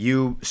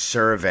you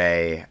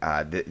survey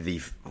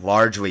the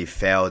largely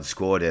failed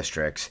school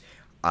districts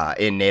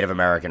in Native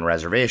American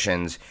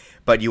reservations,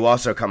 but you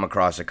also come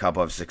across a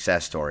couple of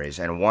success stories.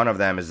 And one of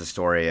them is the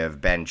story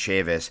of Ben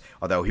Chavis,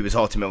 although he was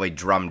ultimately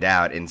drummed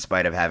out in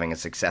spite of having a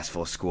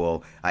successful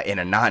school in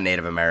a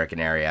non-Native American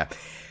area.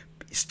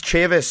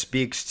 Chavis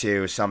speaks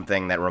to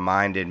something that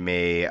reminded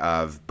me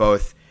of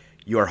both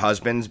your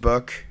husband's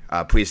book,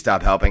 Please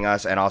Stop Helping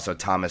Us, and also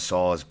Thomas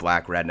Sowell's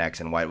Black Rednecks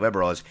and White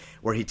Liberals,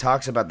 where he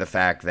talks about the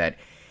fact that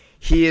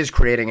he is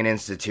creating an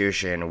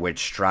institution which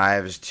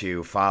strives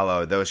to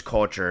follow those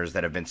cultures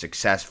that have been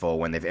successful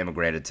when they've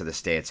immigrated to the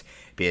States,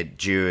 be it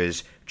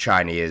Jews,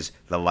 Chinese,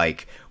 the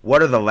like.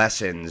 What are the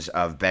lessons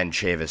of Ben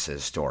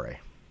Chavis's story?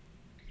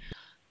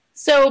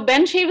 So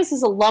Ben Chavis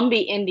is a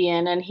Lumbee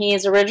Indian, and he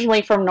is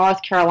originally from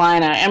North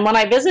Carolina. And when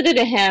I visited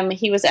him,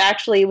 it was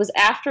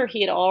after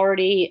he had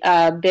already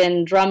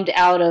been drummed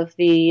out of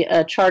the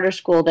charter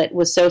school that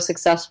was so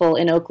successful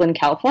in Oakland,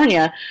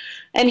 California.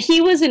 And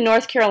he was in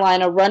North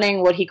Carolina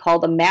running what he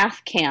called a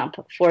math camp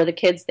for the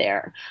kids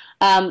there.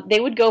 They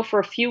would go for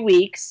a few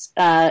weeks,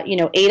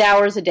 8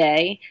 hours a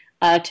day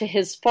to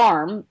his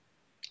farm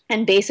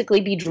and basically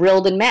be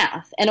drilled in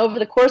math. And over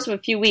the course of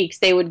a few weeks,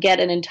 they would get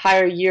an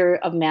entire year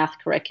of math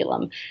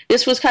curriculum.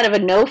 This was kind of a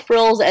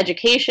no-frills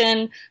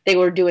education. They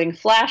were doing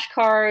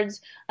flashcards.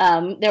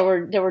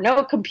 There were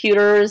no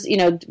computers.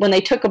 When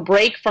they took a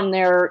break from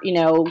their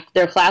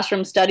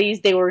classroom studies,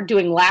 they were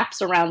doing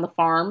laps around the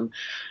farm.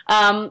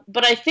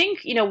 But I think,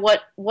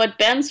 what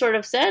Ben sort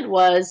of said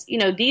was,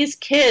 these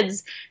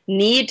kids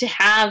need to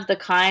have the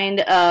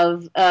kind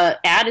of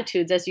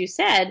attitudes, as you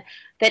said,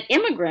 that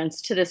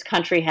immigrants to this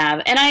country have.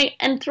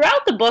 And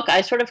throughout the book, I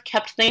sort of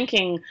kept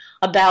thinking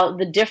about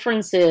the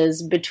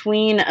differences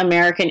between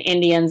American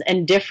Indians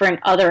and different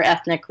other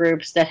ethnic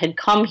groups that had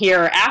come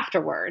here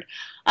afterward.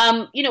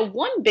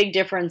 One big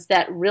difference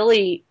that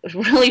really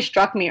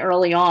struck me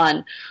early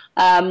on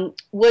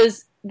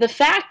was the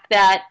fact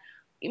that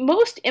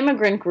most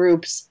immigrant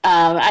groups,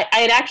 I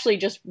had actually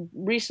just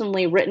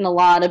recently written a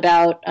lot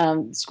about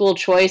school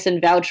choice and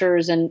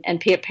vouchers and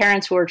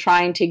parents who are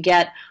trying to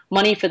get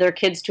money for their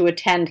kids to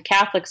attend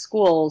Catholic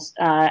schools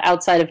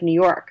outside of New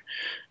York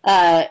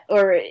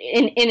or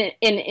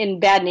in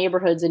bad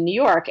neighborhoods in New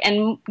York.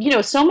 And,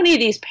 so many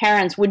of these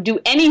parents would do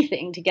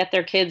anything to get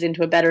their kids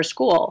into a better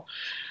school.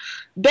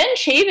 Ben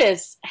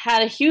Chavis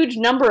had a huge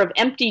number of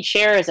empty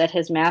chairs at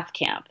his math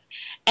camp.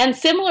 And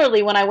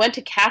similarly, when I went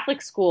to Catholic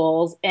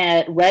schools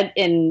on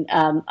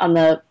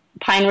the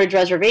Pine Ridge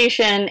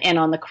Reservation and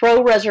on the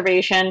Crow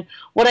Reservation,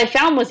 what I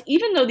found was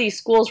even though these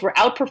schools were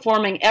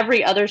outperforming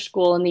every other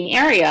school in the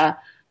area,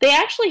 they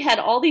actually had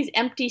all these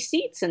empty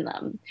seats in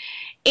them.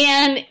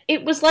 And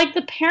it was like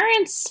the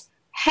parents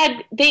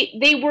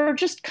they were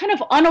just kind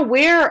of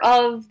unaware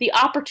of the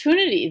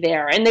opportunity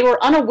there, and they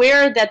were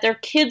unaware that their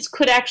kids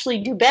could actually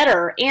do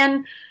better.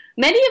 And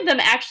many of them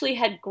actually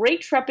had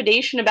great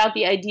trepidation about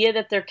the idea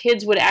that their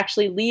kids would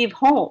actually leave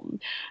home.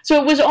 So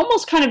it was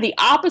almost kind of the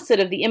opposite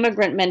of the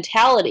immigrant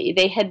mentality.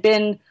 They had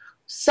been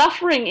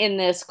suffering in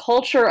this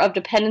culture of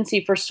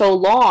dependency for so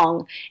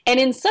long and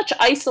in such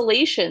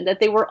isolation that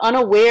they were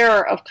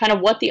unaware of kind of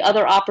what the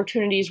other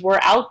opportunities were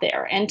out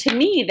there. And to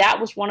me,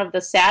 that was one of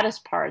the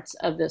saddest parts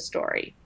of this story.